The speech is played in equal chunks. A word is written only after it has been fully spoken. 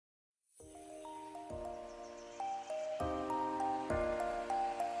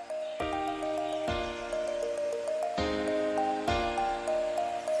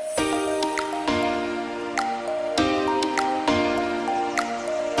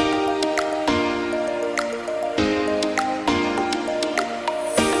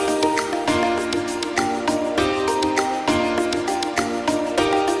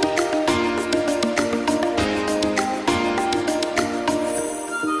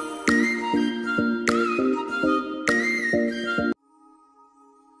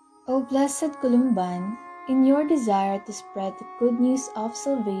Blessed Columban, in your desire to spread the good news of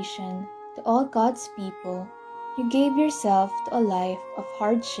salvation to all God's people, you gave yourself to a life of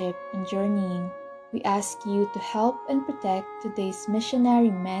hardship and journeying. We ask you to help and protect today's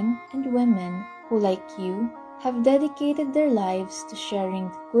missionary men and women who, like you, have dedicated their lives to sharing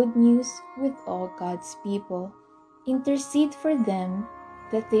the good news with all God's people. Intercede for them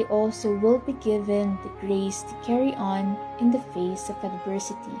that they also will be given the grace to carry on in the face of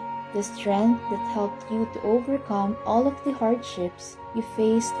adversity, the strength that helped you to overcome all of the hardships you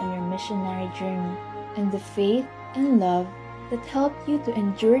faced on your missionary journey, and the faith and love that helped you to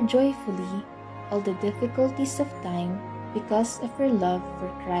endure joyfully all the difficulties of time because of your love for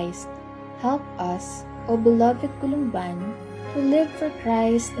Christ. Help us, O beloved Columban, to live for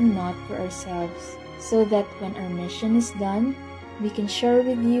Christ and not for ourselves, so that when our mission is done, we can share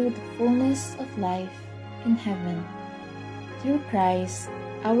with you the fullness of life in heaven. Through Christ,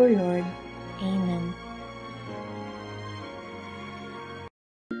 our Lord. Amen.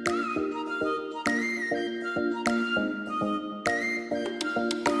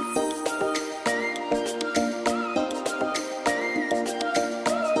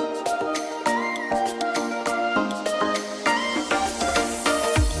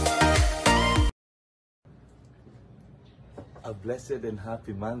 A blessed and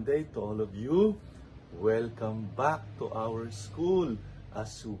happy Monday to all of you. Welcome back to our school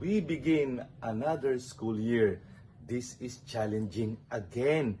as we begin another school year. This is challenging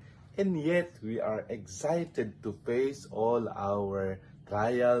again, and yet we are excited to face all our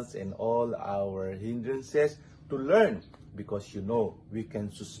trials and all our hindrances to learn, because you know we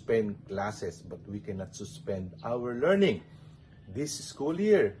can suspend classes but we cannot suspend our learning. This school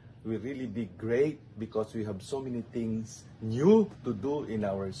year will really be great because we have so many things new to do in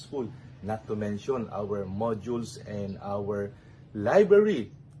our school, not to mention our modules and our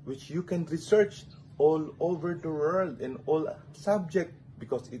library, which you can research all over the world in all subjects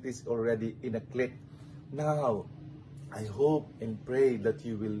because it is already in a click. Now, I hope and pray that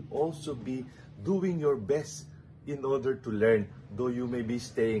you will also be doing your best in order to learn, though you may be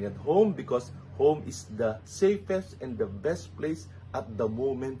staying at home, because home is the safest and the best place at the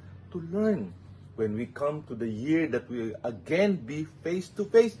moment to learn. When we come to the year that we will again be face to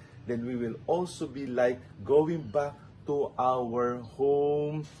face, then we will also be like going back to our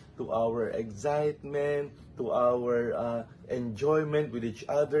home, to our excitement, to our enjoyment with each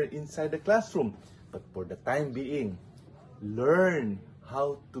other inside the classroom. But for the time being, learn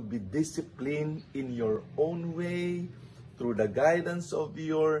how to be disciplined in your own way through the guidance of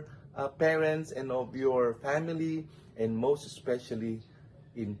your parents and of your family, and most especially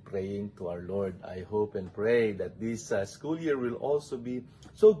in praying to our Lord. I hope and pray that this school year will also be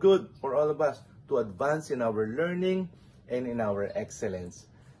so good for all of us to advance in our learning and in our excellence.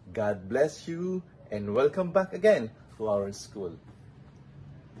 God bless you and welcome back again to our school.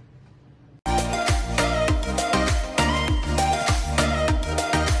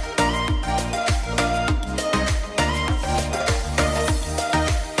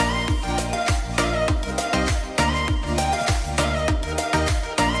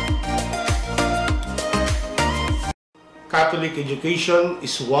 Catholic education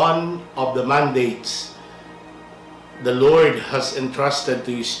is one of the mandates the Lord has entrusted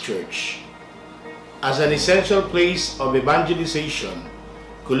to His Church. As an essential place of evangelization,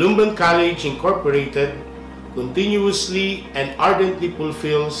 Columban College Incorporated continuously and ardently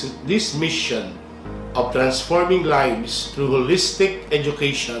fulfills this mission of transforming lives through holistic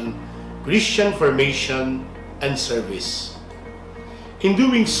education, Christian formation, and service. In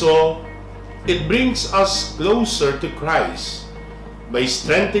doing so, it brings us closer to Christ by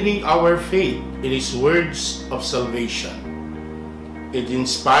strengthening our faith in His words of salvation. It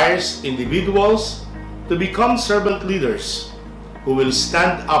inspires individuals to become servant leaders who will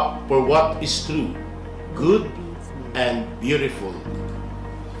stand up for what is true, good, and beautiful.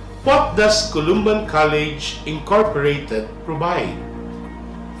 What does Columban College Incorporated provide?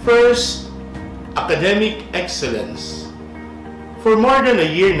 First, academic excellence. For more than a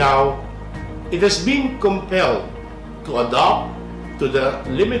year now, it has been compelled to adapt to the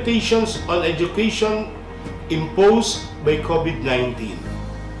limitations on education imposed by COVID-19.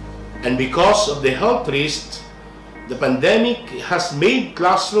 And because of the health risks, the pandemic has made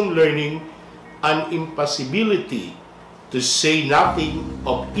classroom learning an impossibility, to say nothing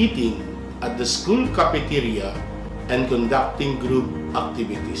of eating at the school cafeteria and conducting group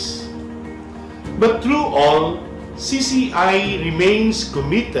activities. But through all, CCI remains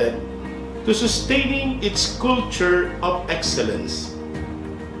committed to sustaining its culture of excellence.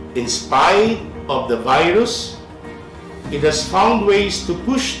 In spite of the virus, it has found ways to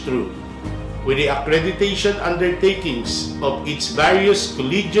push through with the accreditation undertakings of its various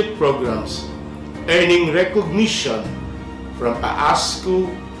collegiate programs, earning recognition from PAASCU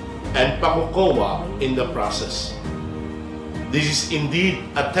and PACOCOA in the process. This is indeed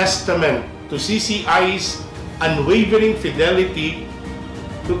a testament to CCI's unwavering fidelity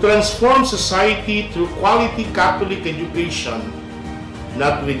to transform society through quality Catholic education,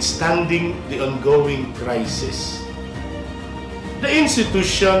 notwithstanding the ongoing crisis. The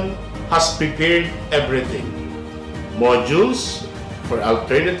institution has prepared everything: modules for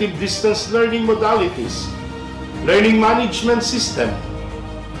alternative distance learning modalities, learning management system,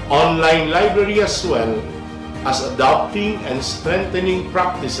 online library, as well as adopting and strengthening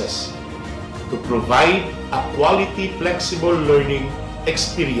practices to provide a quality flexible learning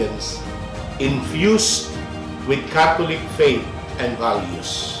experience infused with Catholic faith and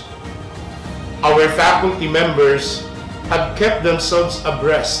values. Our faculty members have kept themselves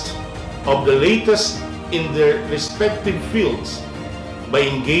abreast of the latest in their respective fields by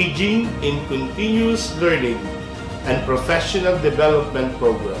engaging in continuous learning and professional development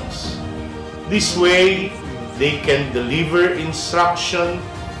programs. This way, they can deliver instruction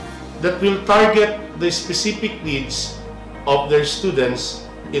that will target the specific needs of their students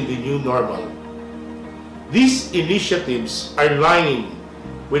in the new normal. These initiatives are aligned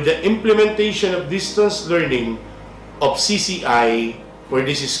with the implementation of distance learning of CCI for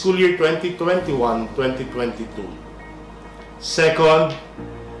this school year 2021-2022. Second,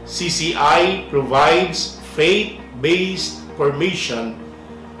 CCI provides faith-based formation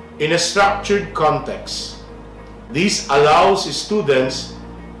in a structured context. This allows students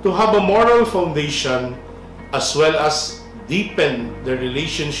to have a moral foundation as well as deepen their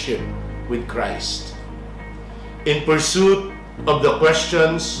relationship with Christ. In pursuit of the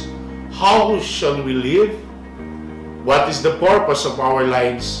questions, how shall we live? What is the purpose of our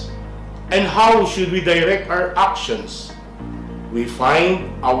lives? And how should we direct our actions? We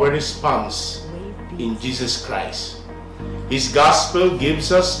find our response in Jesus Christ. His gospel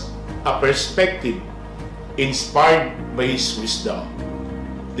gives us a perspective inspired by His wisdom.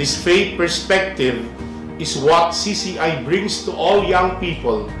 This faith perspective is what CCI brings to all young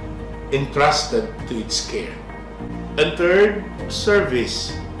people entrusted to its care. And third,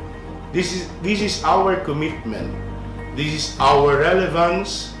 service. This is our commitment. This is our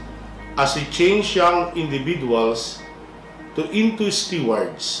relevance as we change young individuals into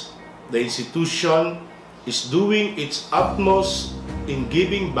stewards. The institution is doing its utmost in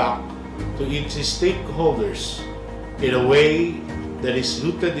giving back to its stakeholders in a way that is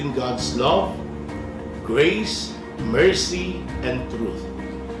rooted in God's love, grace, mercy, and truth.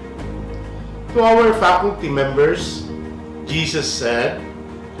 To our faculty members, Jesus said,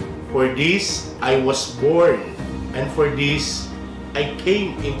 "For this I was born, and for this I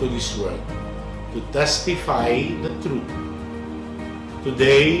came into this world, to testify the truth."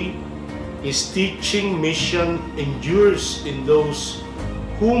 Today, His teaching mission endures in those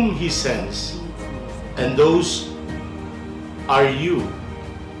whom He sends, and those are you.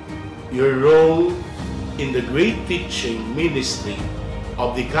 Your role in the great teaching ministry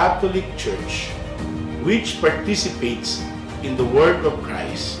of the Catholic Church, which participates in the work of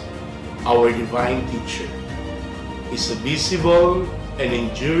Christ, our divine teacher, is a visible and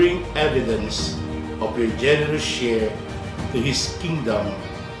enduring evidence of your generous share to His kingdom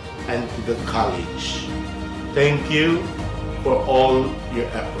and to the college. Thank you for all your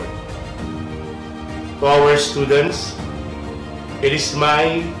effort. To our students, it is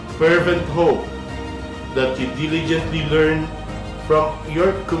my fervent hope that you diligently learn from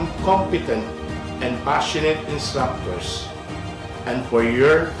your competent and passionate instructors, and for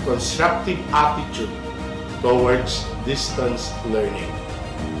your constructive attitude towards distance learning.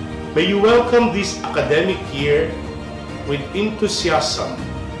 May you welcome this academic year with enthusiasm.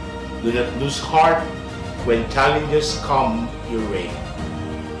 Do not lose heart when challenges come your way.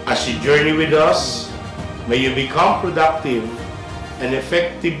 As you journey with us, may you become productive and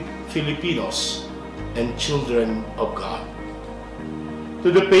effective Filipinos and children of God. To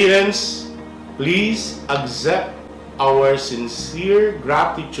the parents, please accept our sincere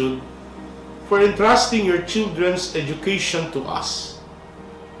gratitude for entrusting your children's education to us.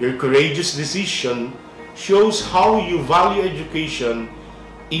 Your courageous decision shows how you value education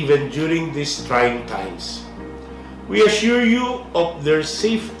even during these trying times. We assure you of their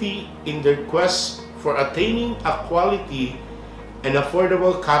safety in their quest for attaining a quality and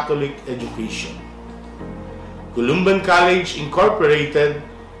affordable Catholic education. Columban College Incorporated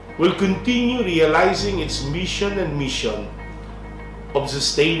will continue realizing its mission of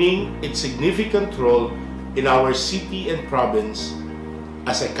sustaining its significant role in our city and province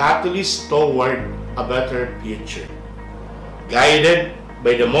as a catalyst toward a better future. Guided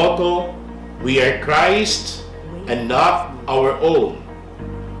by the motto, "We are Christ and not our own,"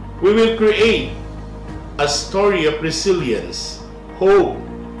 we will create a story of resilience, hope,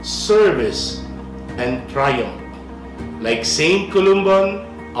 service, and triumph. Like Saint Columban,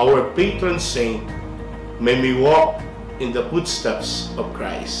 our patron saint, may we walk in the footsteps of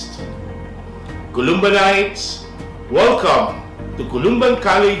Christ. Columbanites, welcome to Columban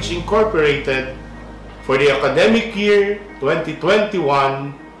College Incorporated for the academic year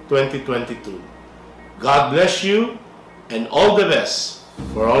 2021-2022. God bless you and all the best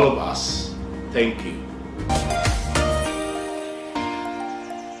for all of us. Thank you.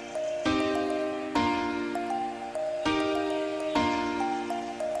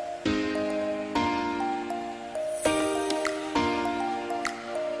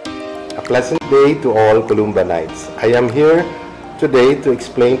 A pleasant day to all Columbanites. I am here today to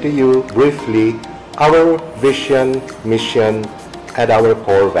explain to you briefly our vision, mission, and our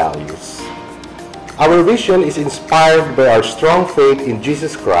core values. Our vision is inspired by our strong faith in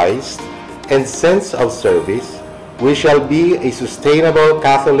Jesus Christ and sense of service. We shall be a sustainable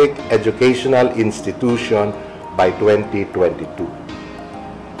Catholic educational institution by 2022.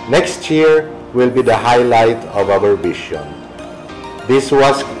 Next year will be the highlight of our vision. This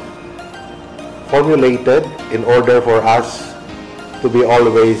was formulated in order for us to be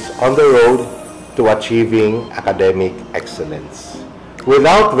always on the road to achieving academic excellence.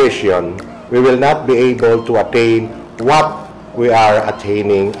 Without vision, we will not be able to attain what we are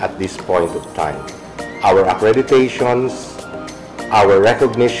attaining at this point of time. Our accreditations, our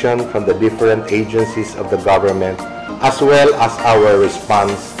recognition from the different agencies of the government, as well as our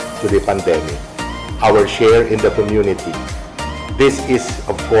response to the pandemic, our share in the community. This is,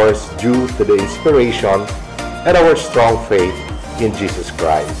 of course, due to the inspiration and our strong faith in Jesus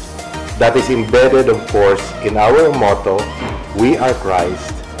Christ. That is embedded, of course, in our motto, "We are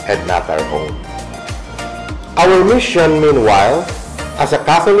Christ and not our own." Our mission, meanwhile, as a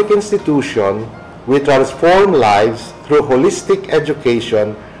Catholic institution, we transform lives through holistic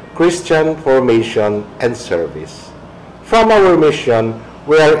education, Christian formation, and service. From our mission,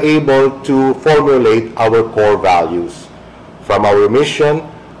 we are able to formulate our core values. From our mission,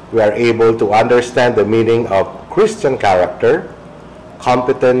 we are able to understand the meaning of Christian character,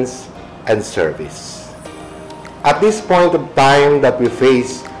 competence, and service. At this point of time that we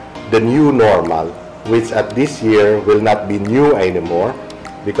face the new normal, which at this year will not be new anymore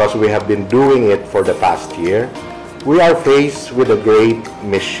because we have been doing it for the past year, we are faced with a great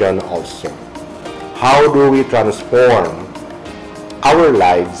mission also. How do we transform our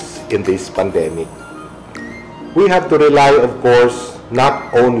lives in this pandemic? We have to rely, of course,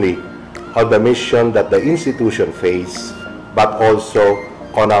 not only on the mission that the institution faces, but also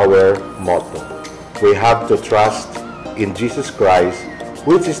on our motto. We have to trust in Jesus Christ,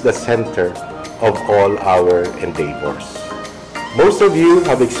 which is the center of all our endeavors. Most of you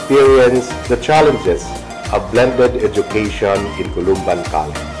have experienced the challenges of blended education in Columban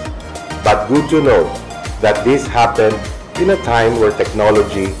College. But good to know that this happened in a time where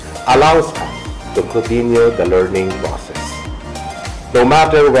technology allows us to continue the learning process. No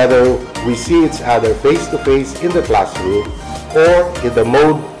matter whether we see each other face-to-face in the classroom or in the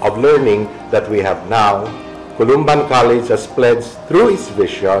mode of learning that we have now, Columban College has pledged through its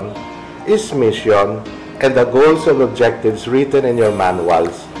vision, its mission, and the goals and objectives written in your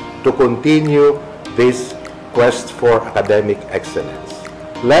manuals to continue this quest for academic excellence.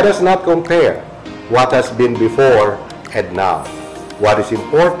 Let us not compare what has been before and now. What is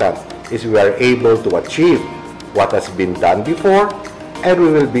important is we are able to achieve what has been done before, and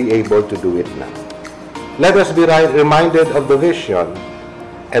we will be able to do it now. Let us be reminded of the vision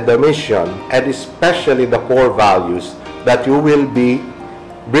and the mission, and especially the core values that you will be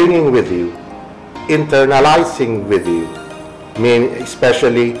bringing with you, internalizing with you,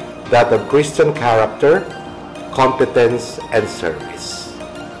 especially that of Christian character, competence, and service.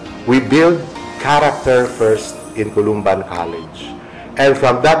 We build character first in Columban College. And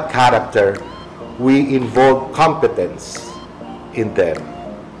from that character, we involve competence in them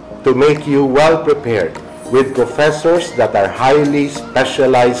to make you well prepared with professors that are highly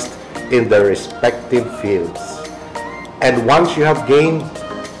specialized in their respective fields. And once you have gained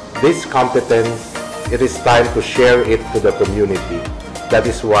this competence, it is time to share it to the community. That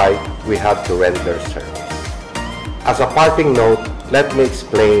is why we have to render service. As a parting note, let me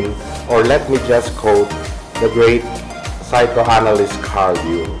explain, or let me just quote the great psychoanalyst Carl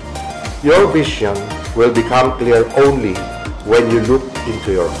Jung. Your vision will become clear only when you look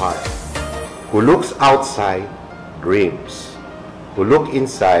into your heart. Who looks outside dreams. who look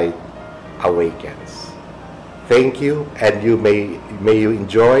inside awakens. Thank you, and may you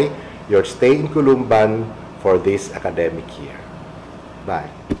enjoy your stay in Columban for this academic year. Bye.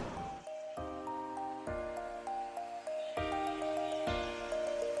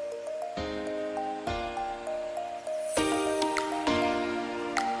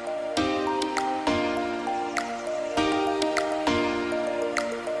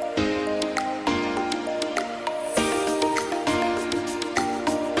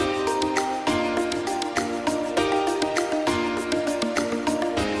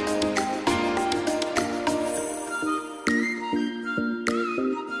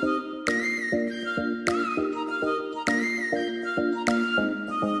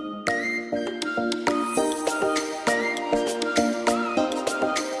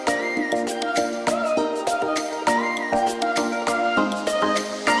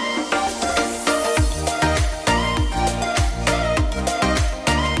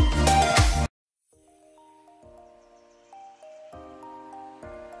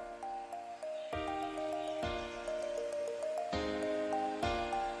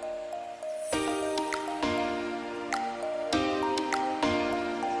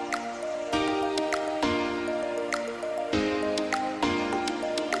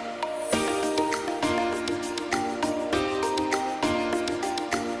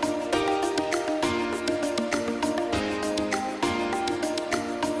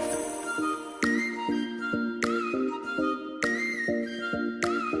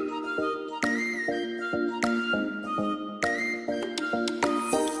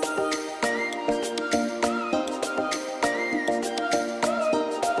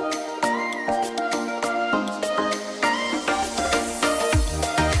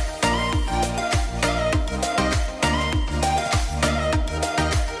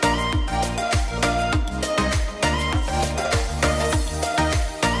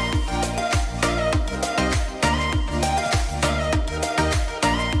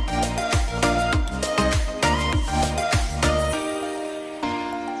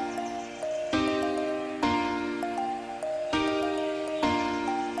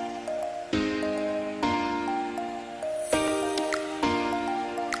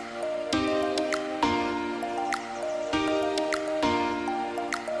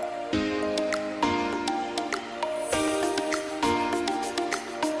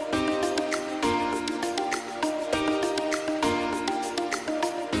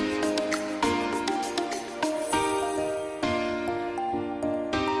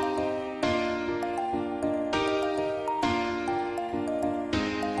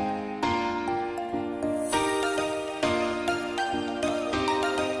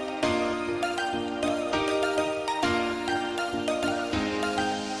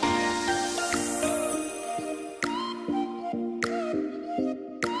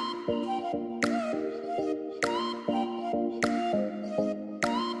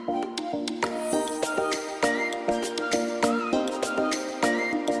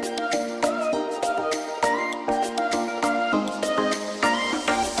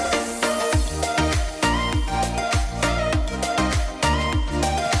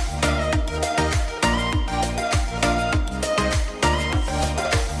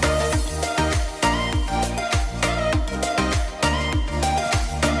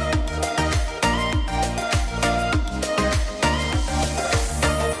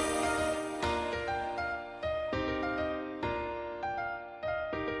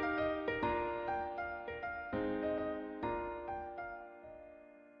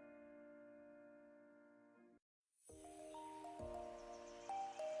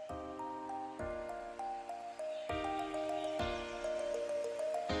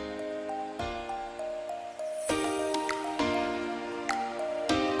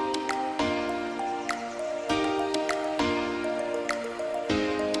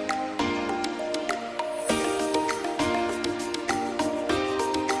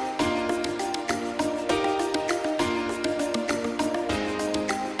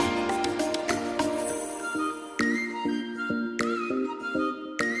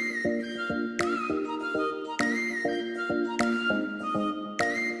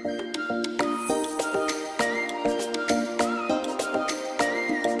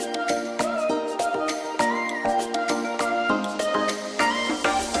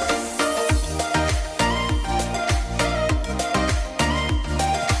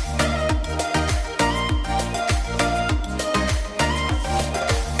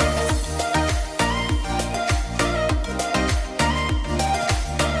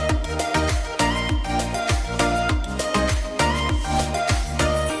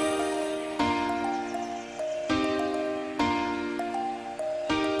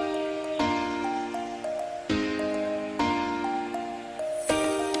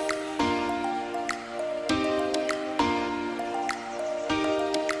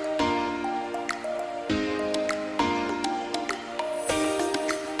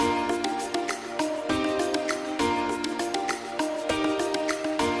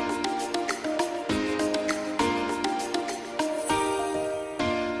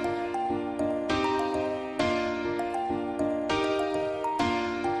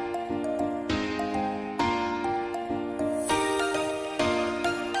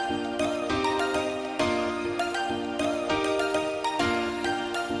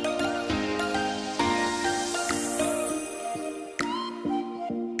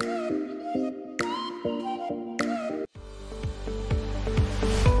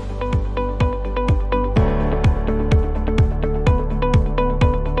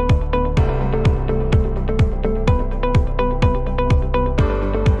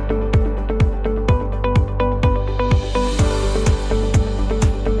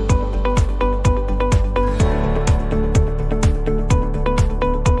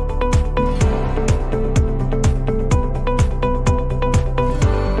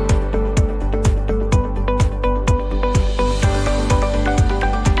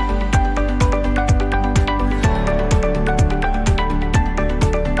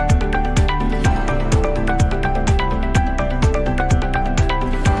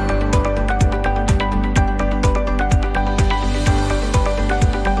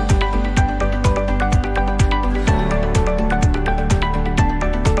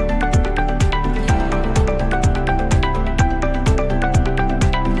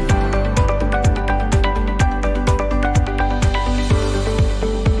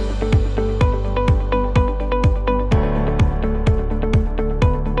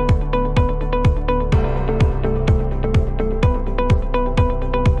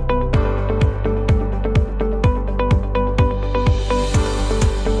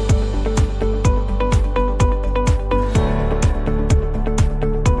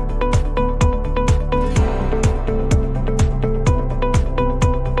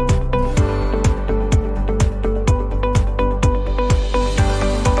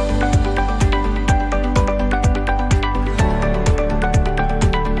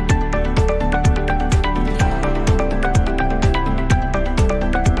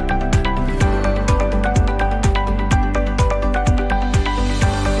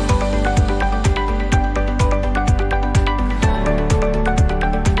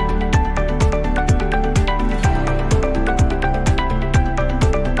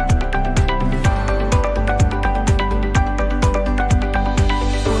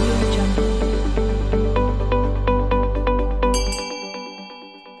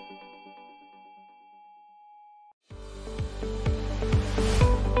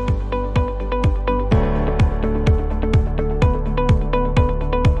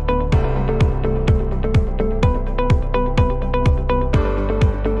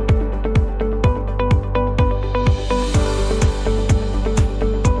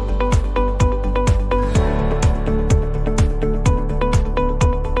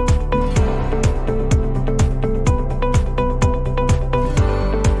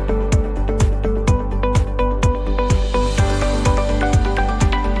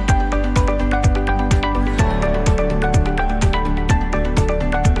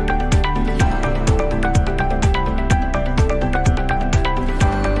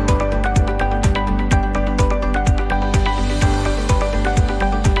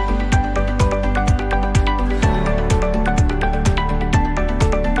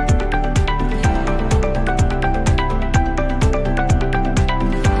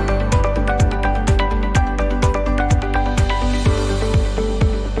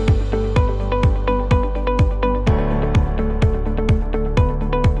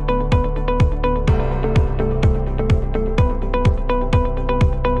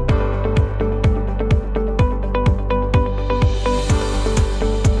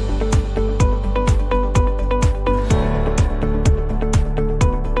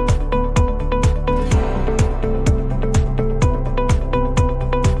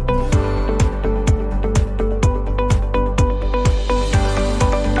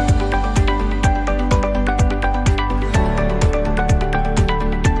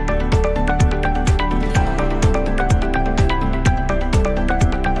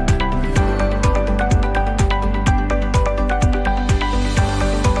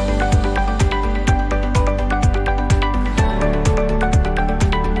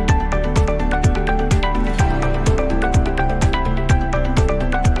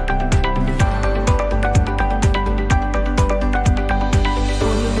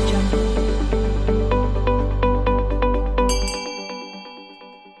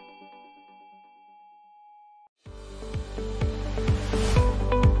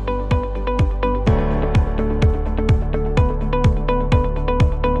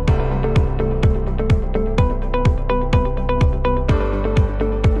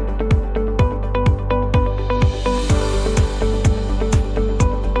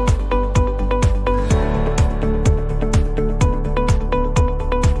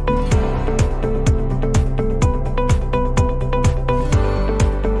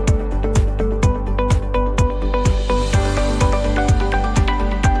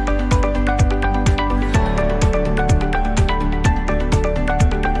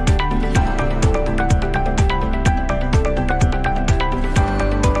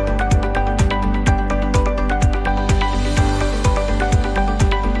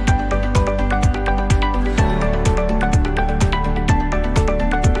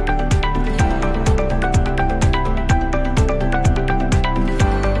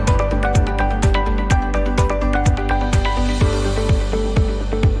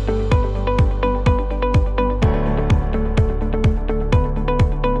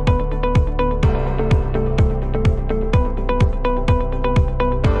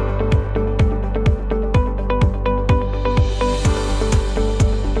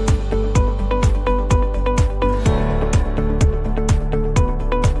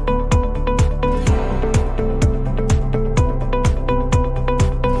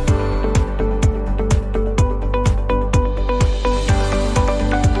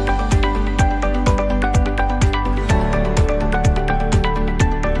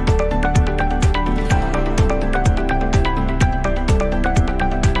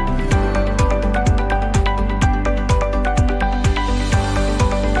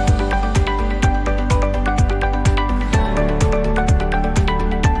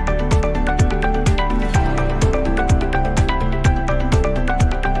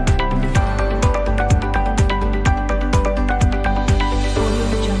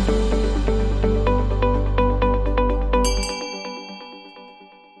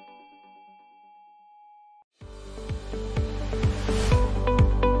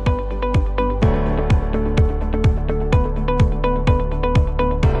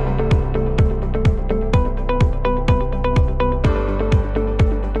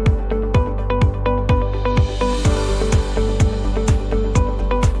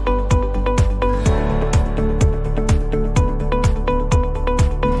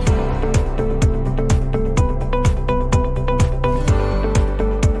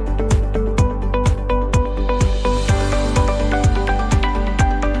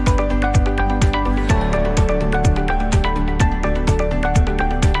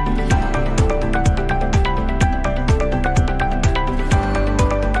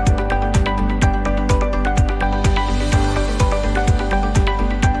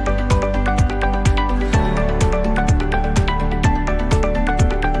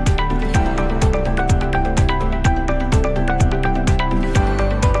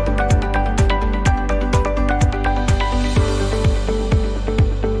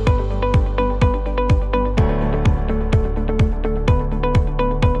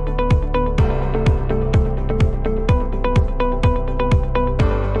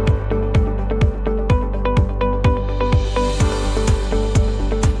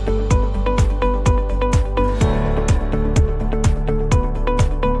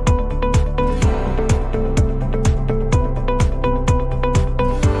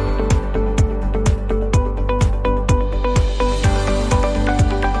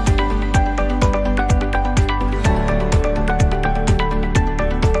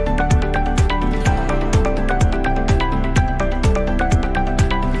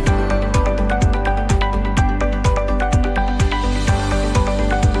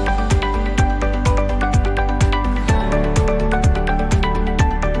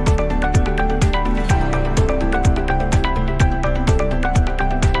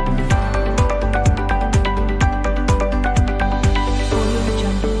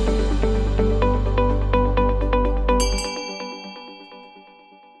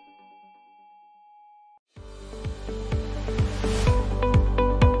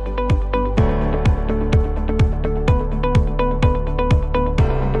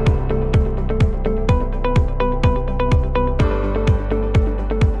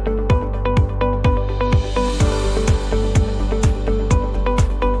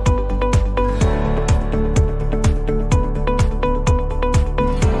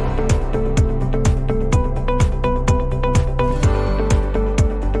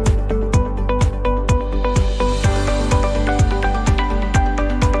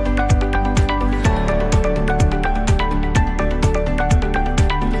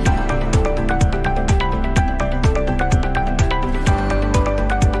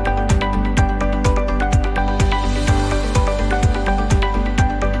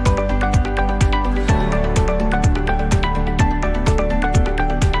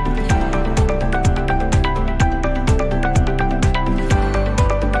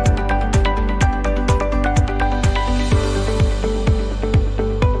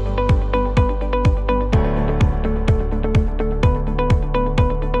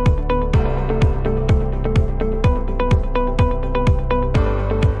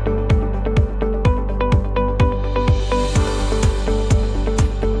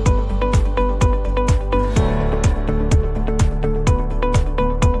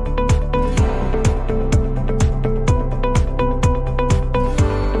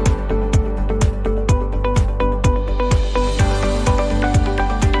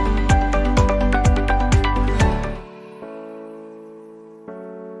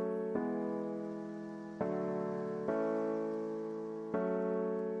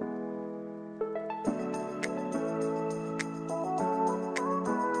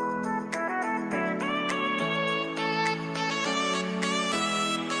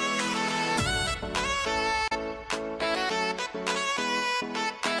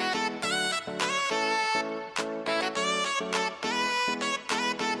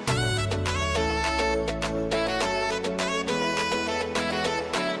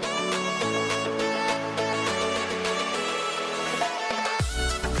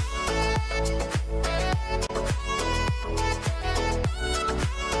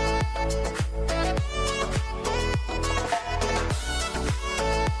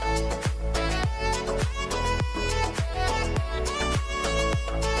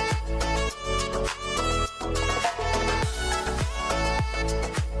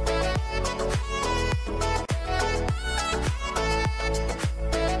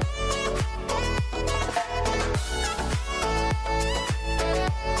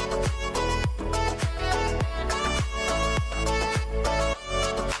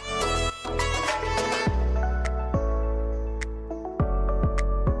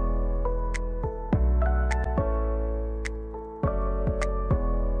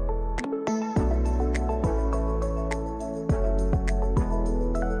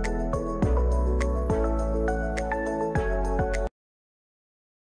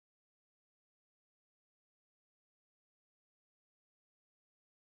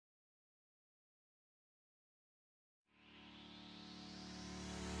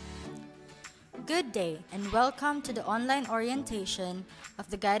 Good day and welcome to the online orientation of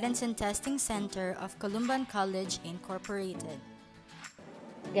the Guidance and Testing Center of Columban College Incorporated.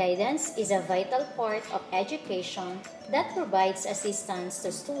 Guidance is a vital part of education that provides assistance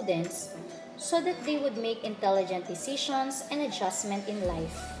to students so that they would make intelligent decisions and adjustment in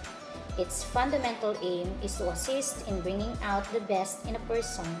life. Its fundamental aim is to assist in bringing out the best in a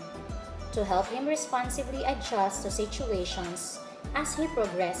person, to help him responsibly adjust to situations as he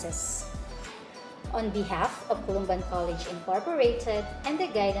progresses. On behalf of Columban College Incorporated and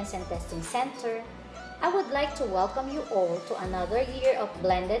the Guidance and Testing Center, I would like to welcome you all to another year of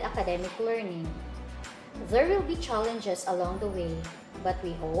blended academic learning. There will be challenges along the way, but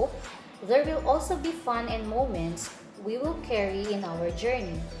we hope there will also be fun and moments we will carry in our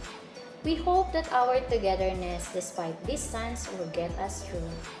journey. We hope that our togetherness despite distance will get us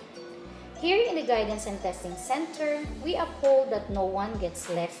through. Here in the Guidance and Testing Center, we uphold that no one gets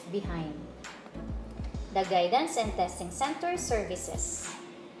left behind. The Guidance and Testing Center Services.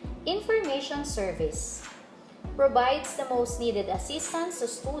 Information Service provides the most needed assistance to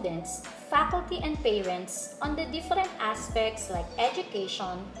students, faculty, and parents on the different aspects like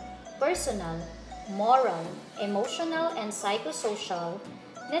education, personal, moral, emotional, and psychosocial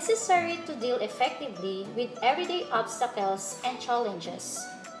necessary to deal effectively with everyday obstacles and challenges.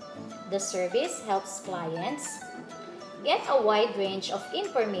 The service helps clients get a wide range of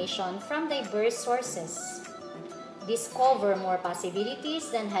information from diverse sources, discover more possibilities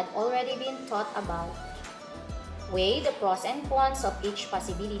than had already been thought about, weigh the pros and cons of each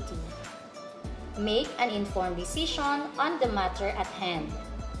possibility, make an informed decision on the matter at hand.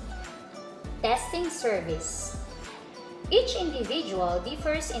 Testing Service. Each individual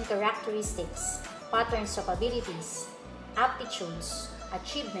differs in characteristics, patterns of abilities, aptitudes,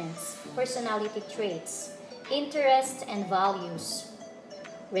 achievements, personality traits, interests, and values.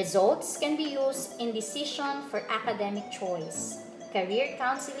 Results can be used in decision for academic choice, career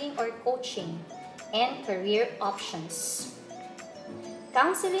counseling or coaching, and career options.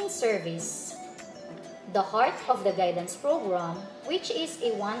 Counseling Service. The heart of the guidance program, which is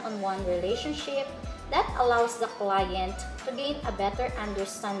a one-on-one relationship that allows the client to gain a better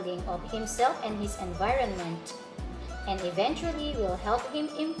understanding of himself and his environment, and eventually will help him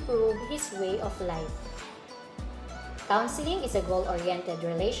improve his way of life. Counseling is a goal-oriented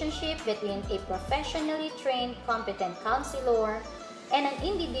relationship between a professionally trained, competent counselor and an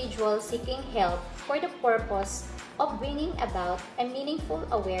individual seeking help for the purpose of bringing about a meaningful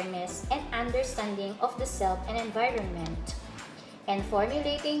awareness and understanding of the self and environment, and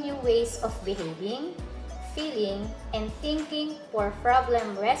formulating new ways of behaving, feeling, and thinking for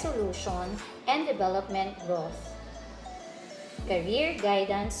problem resolution and development growth. Career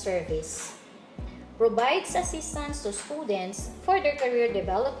Guidance Service provides assistance to students for their career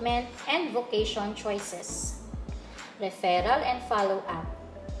development and vocation choices. Referral and follow-up.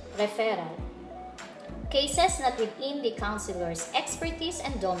 Referral. Cases not within the counselor's expertise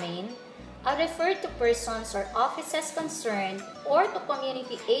and domain are referred to persons or offices concerned or to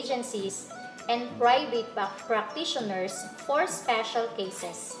community agencies and private practitioners for special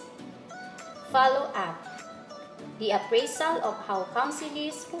cases. Follow-up. The appraisal of how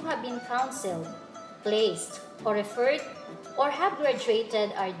counselees who have been counseled, placed, or referred, or have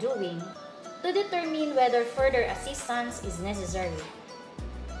graduated are doing to determine whether further assistance is necessary.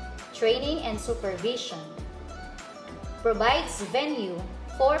 Training and supervision provides venue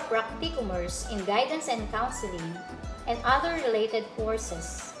for practicumers in guidance and counseling and other related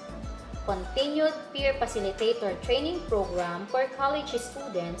courses. Continued peer facilitator training program for college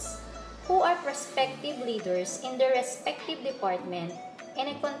students who are prospective leaders in their respective department, and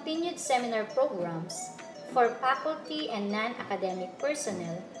a continued seminar programs for faculty and non-academic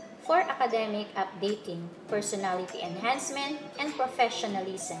personnel for academic updating, personality enhancement, and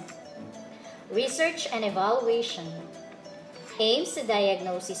professionalism. Research and evaluation aims to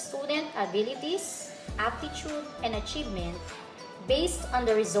diagnose student abilities, aptitude, and achievement based on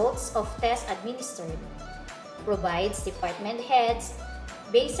the results of tests administered, provides department heads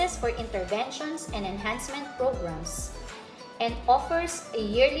basis for interventions and enhancement programs, and offers a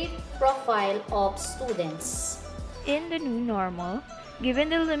yearly profile of students. In the new normal, given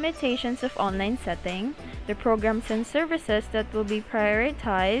the limitations of online setting, the programs and services that will be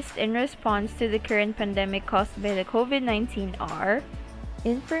prioritized in response to the current pandemic caused by the COVID-19 are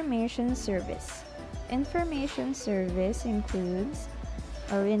Information Service. Information service includes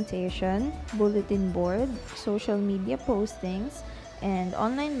orientation, bulletin board, social media postings, and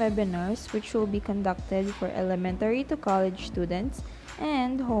online webinars which will be conducted for elementary to college students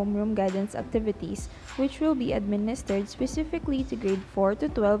and homeroom guidance activities, which will be administered specifically to grade 4 to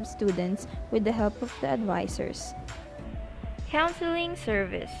 12 students with the help of the advisors. Counseling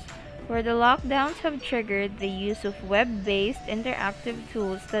service, where the lockdowns have triggered the use of web-based interactive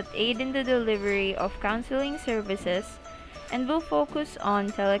tools that aid in the delivery of counseling services and will focus on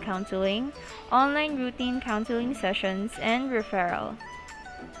telecounseling, online routine counseling sessions, and referral.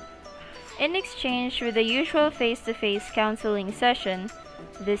 In exchange with the usual face-to-face counseling session,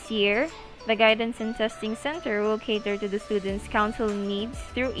 this year, the Guidance and Testing Center will cater to the students' counseling needs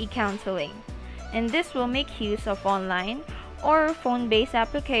through e-counseling, and this will make use of online or phone-based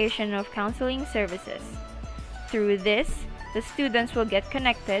application of counseling services. Through this, the students will get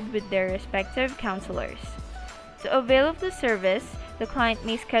connected with their respective counselors. To avail of the service, the client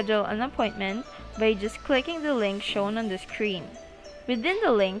may schedule an appointment by just clicking the link shown on the screen. Within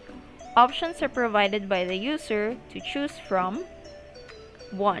the link, options are provided by the user to choose from.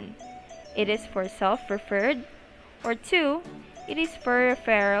 1. It is for self-referred, or 2. It is for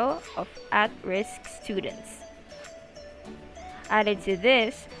referral of at-risk students. Added to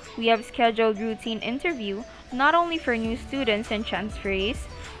this, we have scheduled routine interview not only for new students and transferees,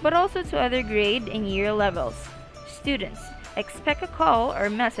 but also to other grade and year levels. Students, expect a call or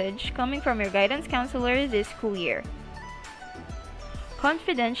message coming from your guidance counselor this school year.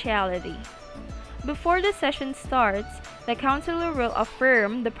 Confidentiality. Before the session starts, the counselor will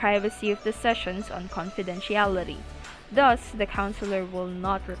affirm the privacy of the sessions on confidentiality. Thus, the counselor will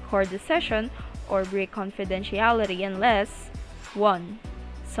not record the session or break confidentiality unless 1.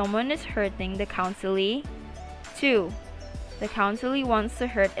 Someone is hurting the counselee. 2. The counselee wants to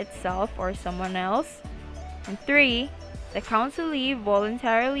hurt itself or someone else. And 3. The counselee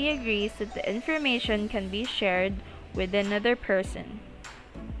voluntarily agrees that the information can be shared with another person.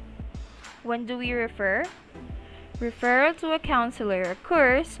 When do we refer? Referral to a counselor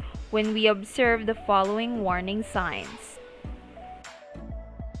occurs when we observe the following warning signs.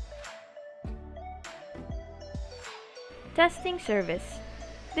 Testing service.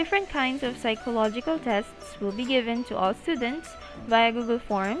 Different kinds of psychological tests will be given to all students via Google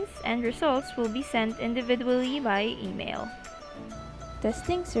Forms, and results will be sent individually by email.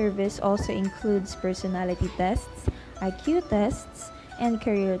 Testing service also includes personality tests, IQ tests, and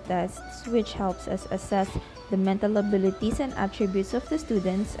career tests, which helps us assess the mental abilities and attributes of the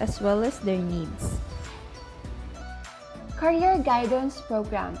students as well as their needs. Career Guidance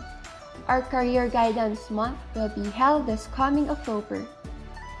Program. Our Career Guidance Month will be held this coming October.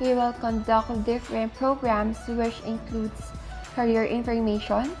 We will conduct different programs which includes career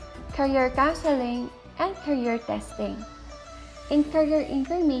information, career counseling, and career testing. In career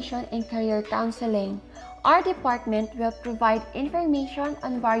information and career counseling, our department will provide information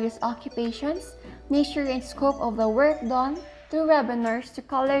on various occupations, nature and scope of the work done through webinars to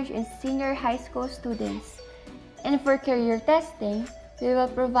college and senior high school students. And for career testing, we will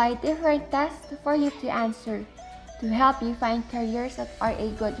provide different tests for you to answer to help you find careers that are a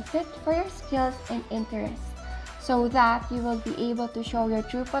good fit for your skills and interests, so that you will be able to show your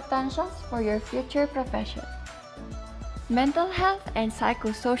true potentials for your future profession. Mental Health and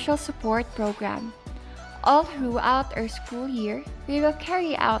Psychosocial Support Program. All throughout our school year, we will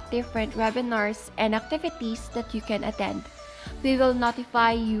carry out different webinars and activities that you can attend. We will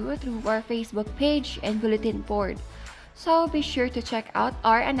notify you through our Facebook page and bulletin board, so be sure to check out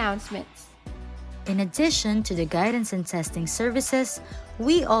our announcements. In addition to the guidance and testing services,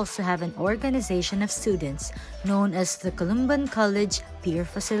 we also have an organization of students known as the Columban College Peer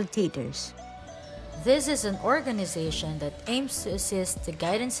Facilitators. This is an organization that aims to assist the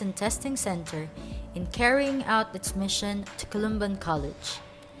Guidance and Testing Center in carrying out its mission to Columban College.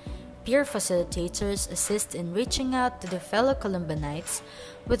 Peer facilitators assist in reaching out to their fellow Columbanites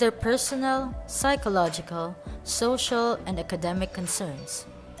with their personal, psychological, social, and academic concerns.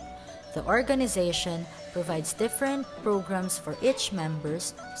 The organization provides different programs for each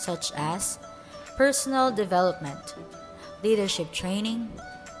members, such as personal development, leadership training,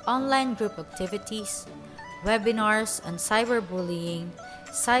 online group activities, webinars on cyberbullying,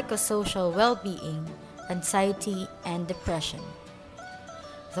 psychosocial well-being, anxiety, and depression.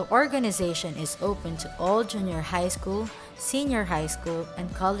 The organization is open to all junior high school, senior high school,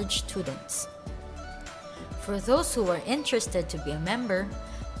 and college students. For those who are interested to be a member,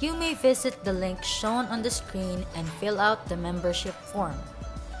 you may visit the link shown on the screen and fill out the membership form.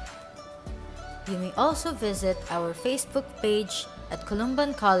 You may also visit our Facebook page at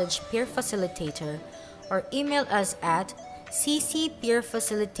Columban College Peer Facilitator or email us at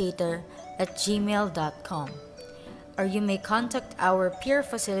ccpeerfacilitator@gmail.com. Or you may contact our peer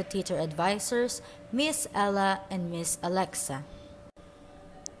facilitator advisors, Miss Ella and Miss Alexa.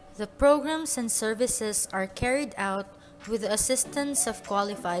 The programs and services are carried out with the assistance of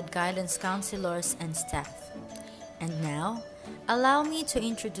qualified guidance counselors and staff. And now, allow me to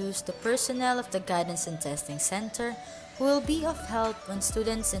introduce the personnel of the Guidance and Testing Center who will be of help when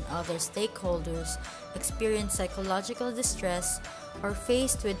students and other stakeholders experience psychological distress or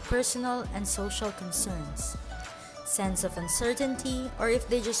faced with personal and social concerns, sense of uncertainty, or if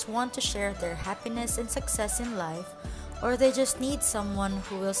they just want to share their happiness and success in life, or they just need someone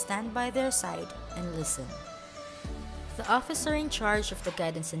who will stand by their side and listen. The officer in charge of the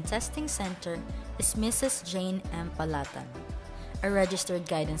Guidance and Testing Center is Mrs. Jane M. Palatan, a registered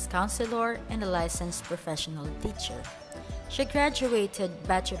guidance counselor and a licensed professional teacher. She graduated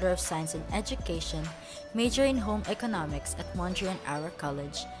Bachelor of Science in Education, major in Home Economics at Mondrian Ara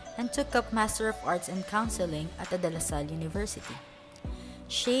College, and took up Master of Arts in Counseling at the De La Salle University.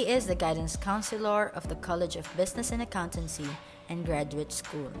 She is the guidance counselor of the College of Business and Accountancy and Graduate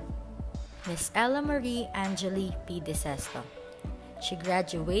School. Ms. Ella Marie Angeli P. De Sesto. She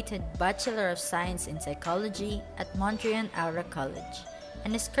graduated Bachelor of Science in Psychology at Mondrian Ara College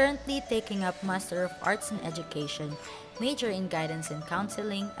and is currently taking up Master of Arts in Education, major in Guidance and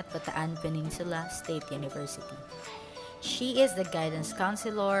Counseling at Bataan Peninsula State University. She is the guidance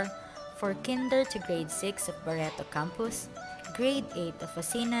counselor for Kinder to Grade 6 of Barreto Campus, Grade 8 of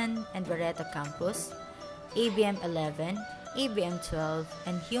Asinan and Barreto Campus, ABM 11, ABM 12,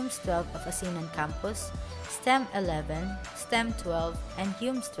 and Humes 12 of Asinan Campus, STEM 11, STEM 12, and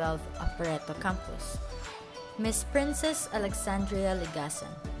Humes 12 of Barreto Campus. Ms. Princess Alexandria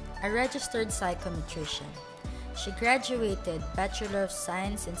Ligasan, a registered psychometrician. She graduated Bachelor of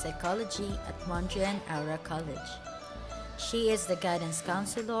Science in Psychology at Mondrian Ara College. She is the guidance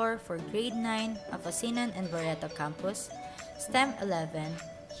counselor for Grade 9 of Asinan and Barreto Campus, STEM 11,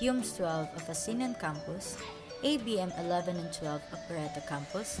 Humes 12 of Asinan Campus, ABM 11 and 12 of Barreto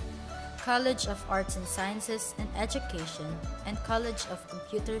Campus, College of Arts and Sciences and Education, and College of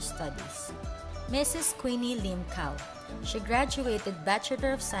Computer Studies. Mrs. Queenie Lim Cao. She graduated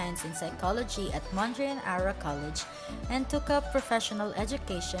Bachelor of Science in Psychology at Mondrian Ara College and took up professional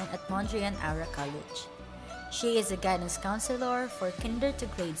education at Mondrian Ara College. She is a guidance counselor for Kinder to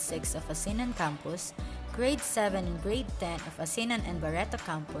Grade 6 of Asinan Campus, Grade 7 and Grade 10 of Asinan and Barreto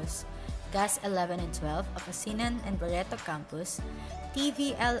Campus, GAS 11 and 12 of Asinan and Barreto Campus,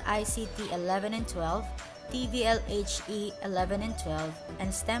 TVL ICT 11 and 12, TVL HE 11 and 12,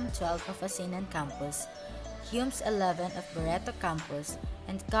 and STEM 12 of Asinan Campus, Humes 11 of Barreto Campus,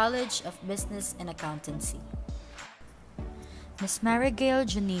 and College of Business and Accountancy. Ms. Marigail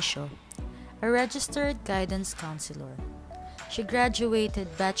Junicio, a registered guidance counselor. She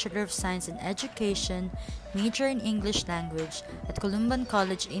graduated Bachelor of Science in Education, major in English Language at Columban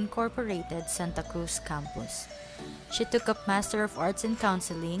College Incorporated, Santa Cruz Campus. She took up Master of Arts in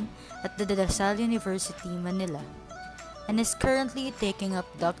Counseling at the De La Salle University, Manila, and is currently taking up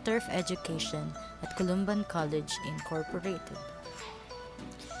Doctor of Education at Columban College Incorporated.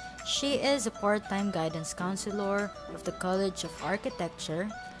 She is a part-time guidance counselor of the College of Architecture,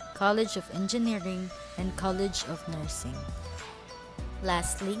 College of Engineering, and College of Nursing.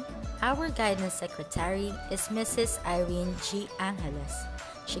 Lastly, our guidance secretary is Mrs. Irene G. Angeles.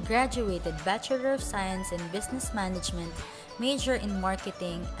 She graduated Bachelor of Science in Business Management, major in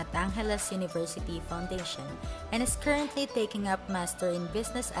Marketing at Angeles University Foundation, and is currently taking up Master in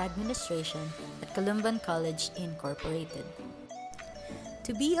Business Administration at Columban College Incorporated.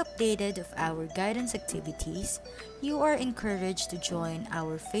 To be updated of our guidance activities, you are encouraged to join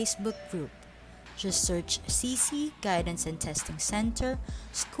our Facebook group. Just search CC Guidance and Testing Center,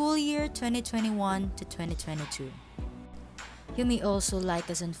 School Year 2021 to 2022. You may also like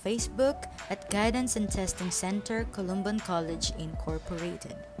us on Facebook at Guidance and Testing Center, Columban College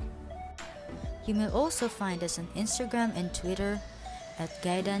Incorporated. You may also find us on Instagram and Twitter at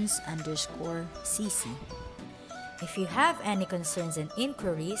guidance_cc. If you have any concerns and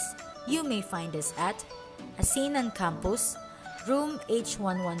inquiries, you may find us at Asinan Campus, Room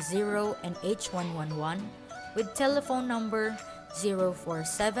H110 and H111 with telephone number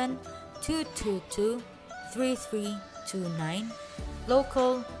 047-222-3329,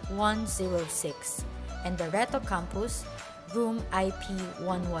 local 106, and Barreto Campus, Room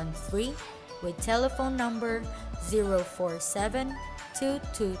IP113 with telephone number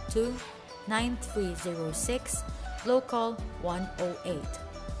 047-222-9306, local 108,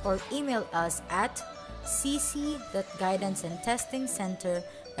 or email us at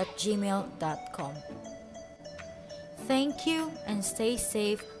cc.guidanceandtestingcenter@gmail.com. Thank you and stay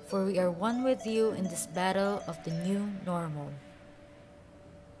safe, for we are one with you in this battle of the new normal.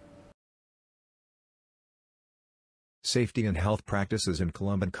 Safety and Health Practices in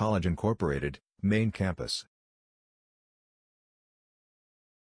Columban College Incorporated, Main Campus.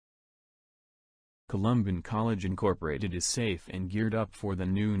 Columban College Incorporated is safe and geared up for the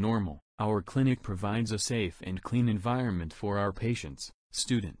new normal. Our clinic provides a safe and clean environment for our patients,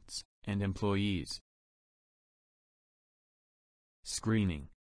 students, and employees. Screening.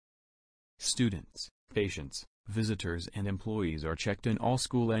 Students, patients, visitors and employees are checked in all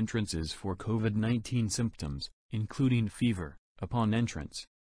school entrances for COVID-19 symptoms, including fever, upon entrance.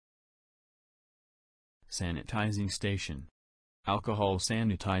 Sanitizing station. Alcohol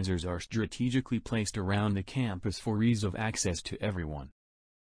sanitizers are strategically placed around the campus for ease of access to everyone.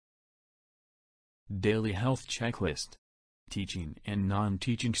 Daily health checklist. Teaching and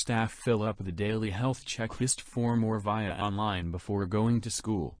non-teaching staff fill up the daily health checklist form or via online before going to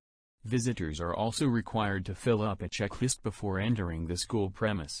school. Visitors are also required to fill up a checklist before entering the school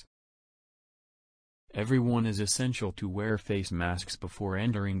premise. Everyone is essential to wear face masks before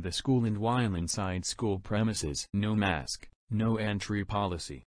entering the school and while inside school premises. No mask, no entry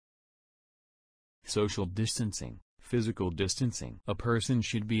policy. Social distancing, physical distancing. A person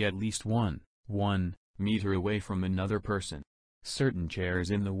should be at least 1 meter away from another person. Certain chairs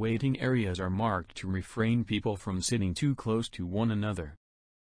in the waiting areas are marked to refrain people from sitting too close to one another.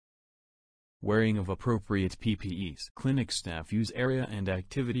 Wearing of appropriate PPEs. Clinic staff use area and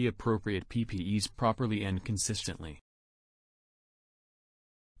activity appropriate PPEs properly and consistently.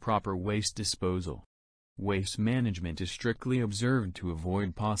 Proper waste disposal. Waste management is strictly observed to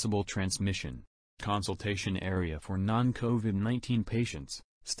avoid possible transmission. Consultation area for non-COVID-19 patients,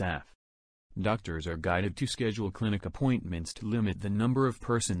 staff. Doctors are guided to schedule clinic appointments to limit the number of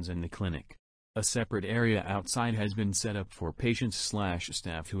persons in the clinic. A separate area outside has been set up for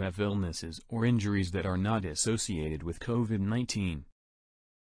patients/staff who have illnesses or injuries that are not associated with COVID-19.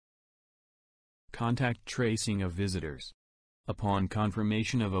 Contact tracing of visitors. Upon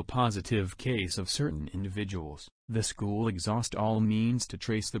confirmation of a positive case of certain individuals, the school exhausts all means to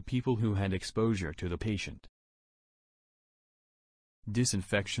trace the people who had exposure to the patient.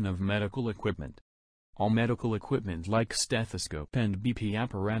 Disinfection of medical equipment. All medical equipment like stethoscope and BP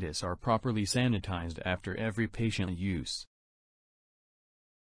apparatus are properly sanitized after every patient use.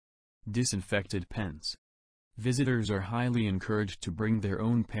 Disinfected pens. Visitors are highly encouraged to bring their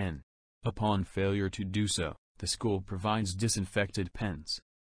own pen. Upon failure to do so, the school provides disinfected pens.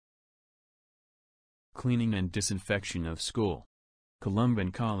 Cleaning and disinfection of school.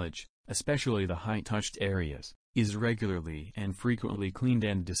 Columban College, especially the high-touched areas, is regularly and frequently cleaned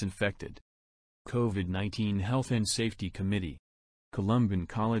and disinfected. COVID-19 Health and Safety Committee. Columban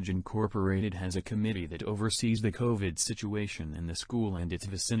College Incorporated has a committee that oversees the COVID situation in the school and its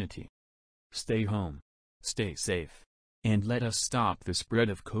vicinity. Stay home, stay safe, and let us stop the spread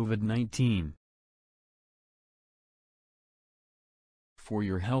of COVID-19. For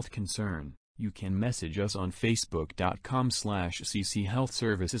your health concern, you can message us on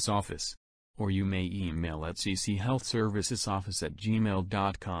facebook.com/cc-health-services-office, or you may email at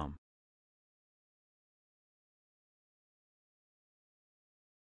cc-health-services-office@gmail.com.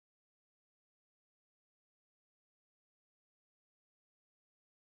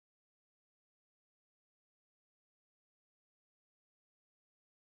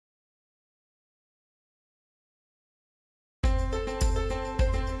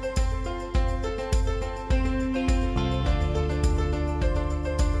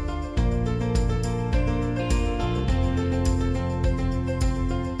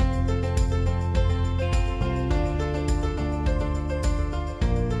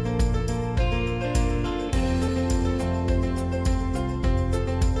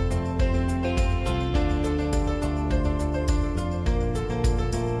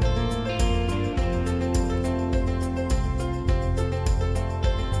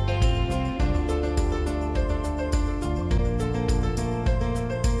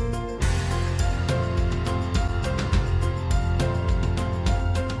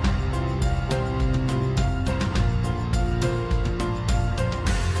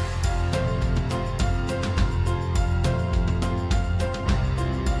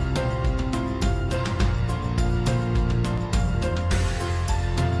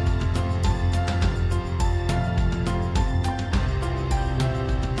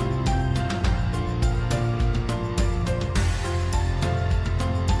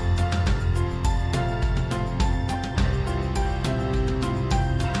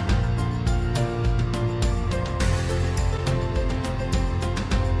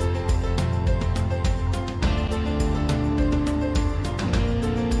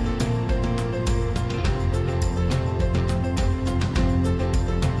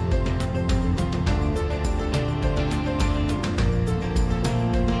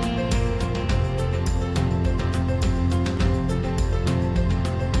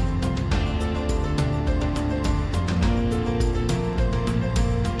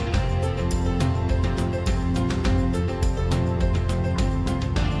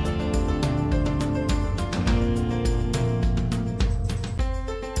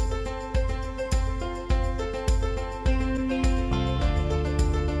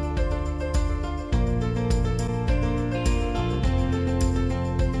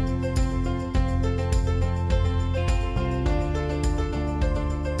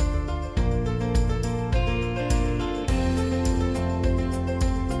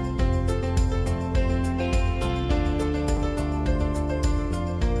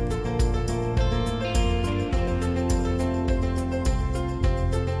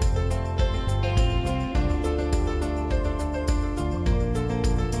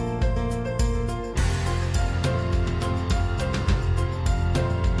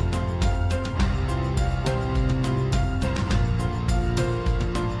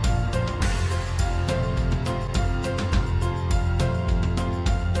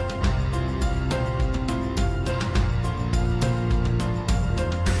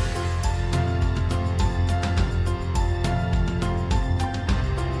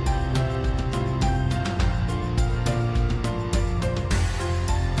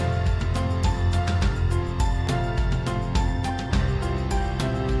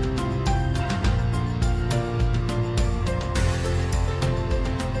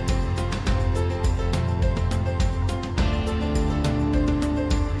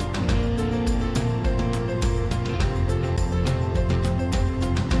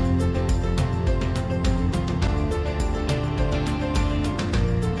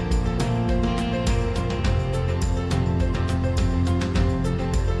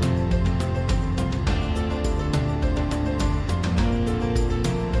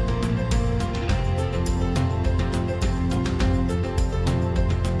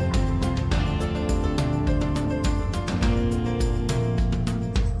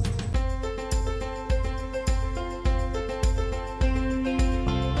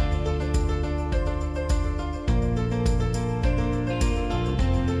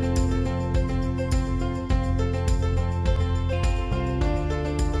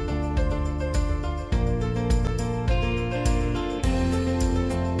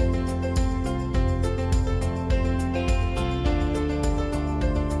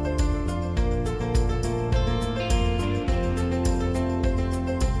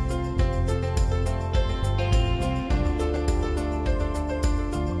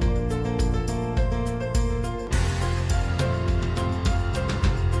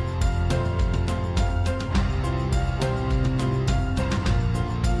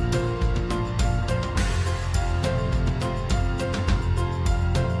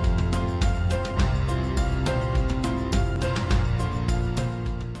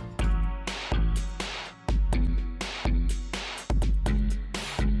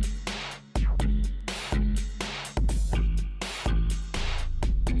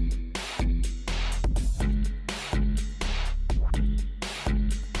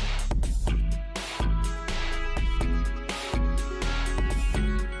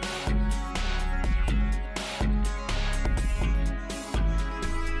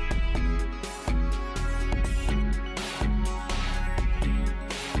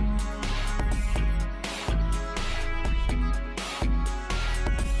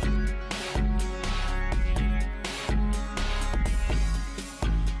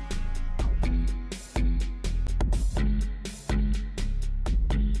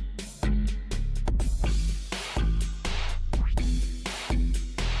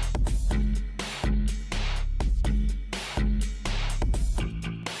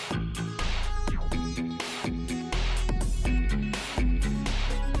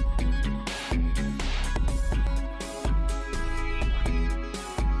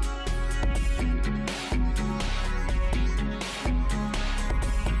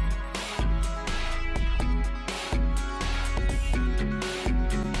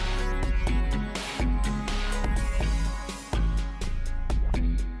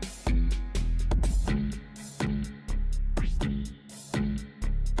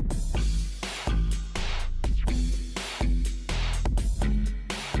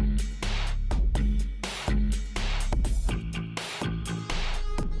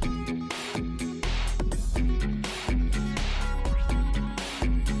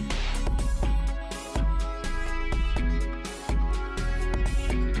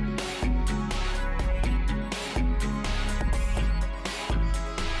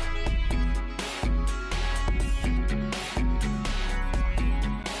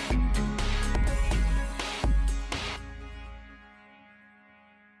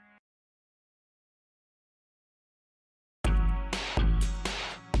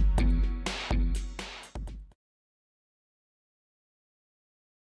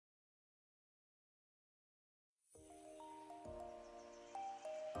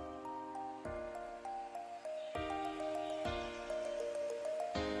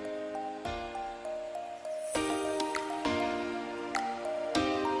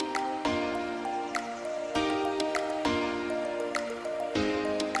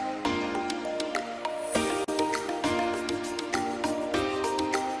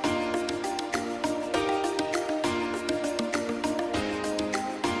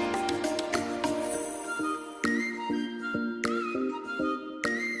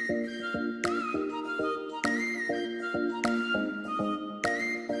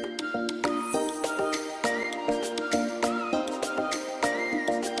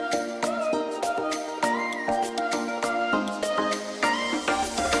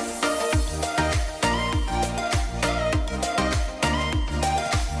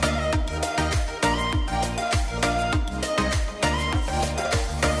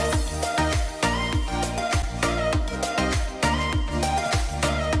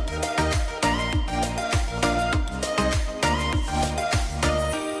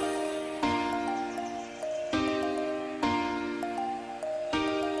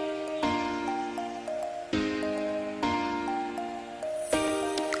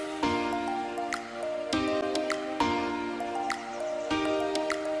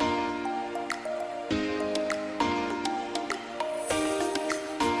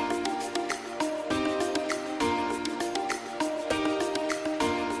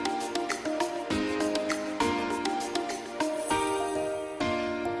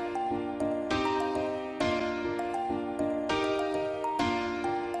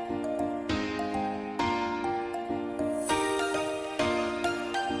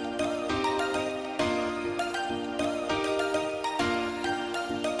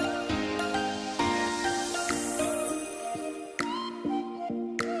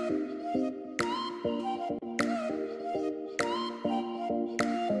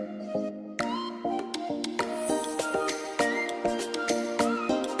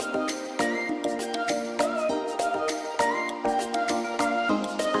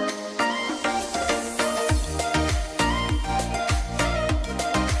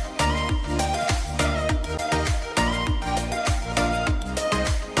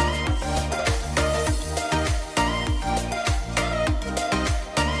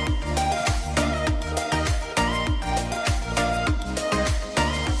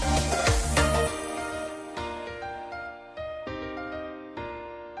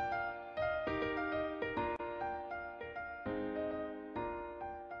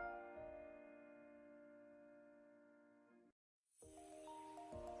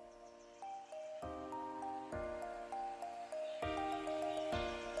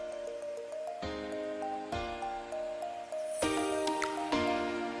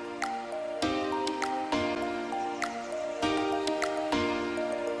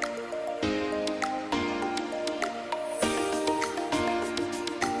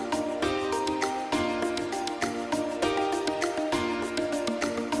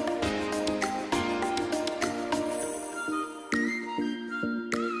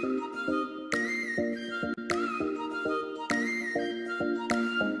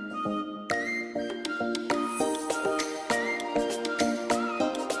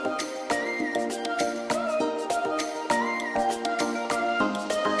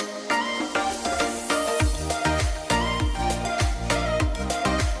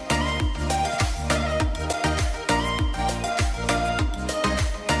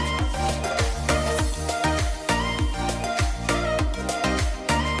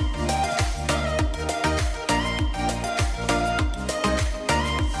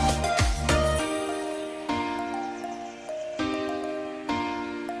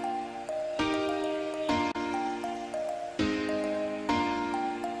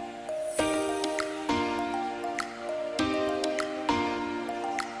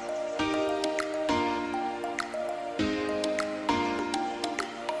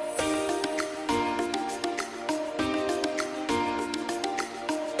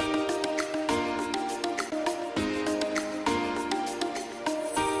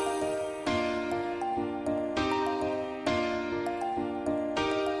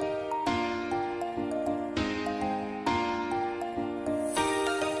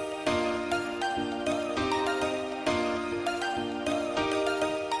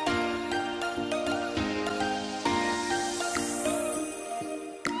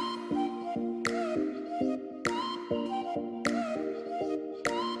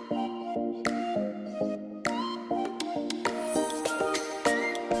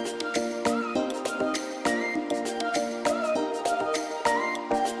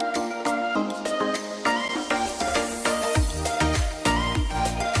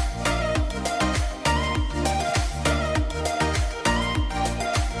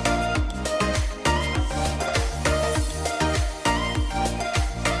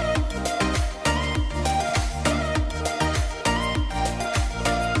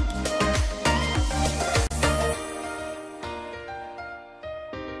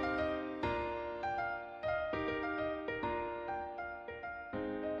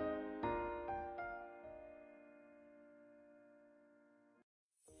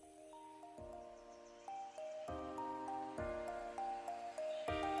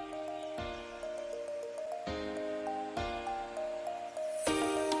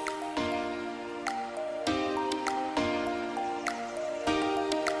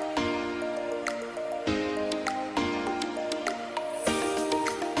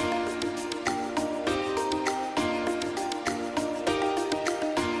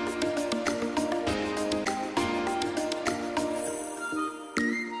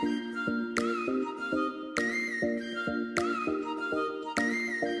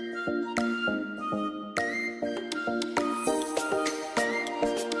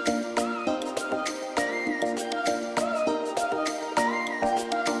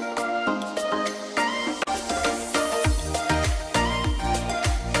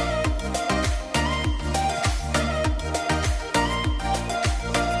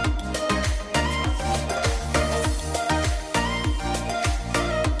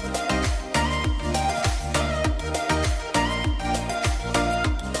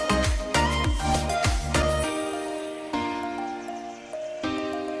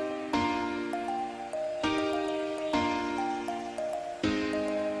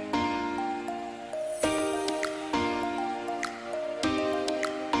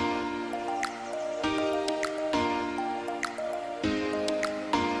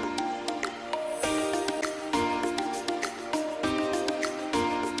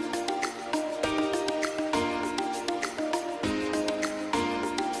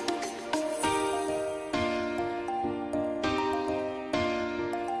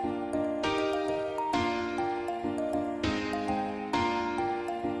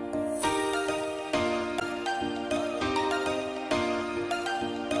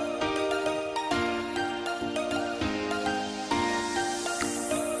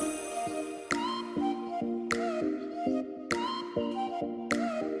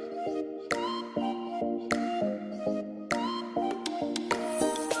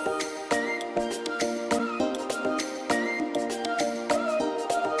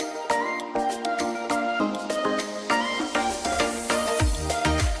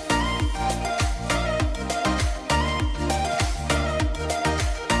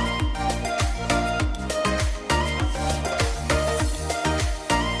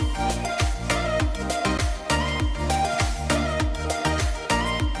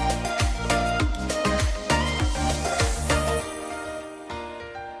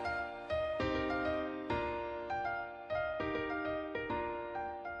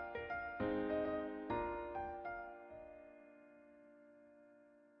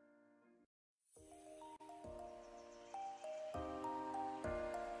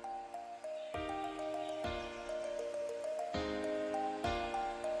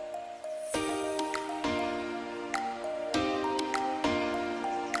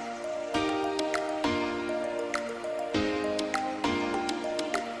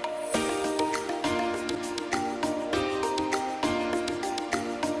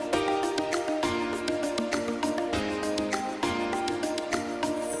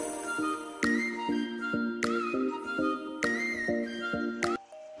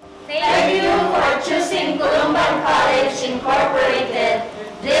 Columban College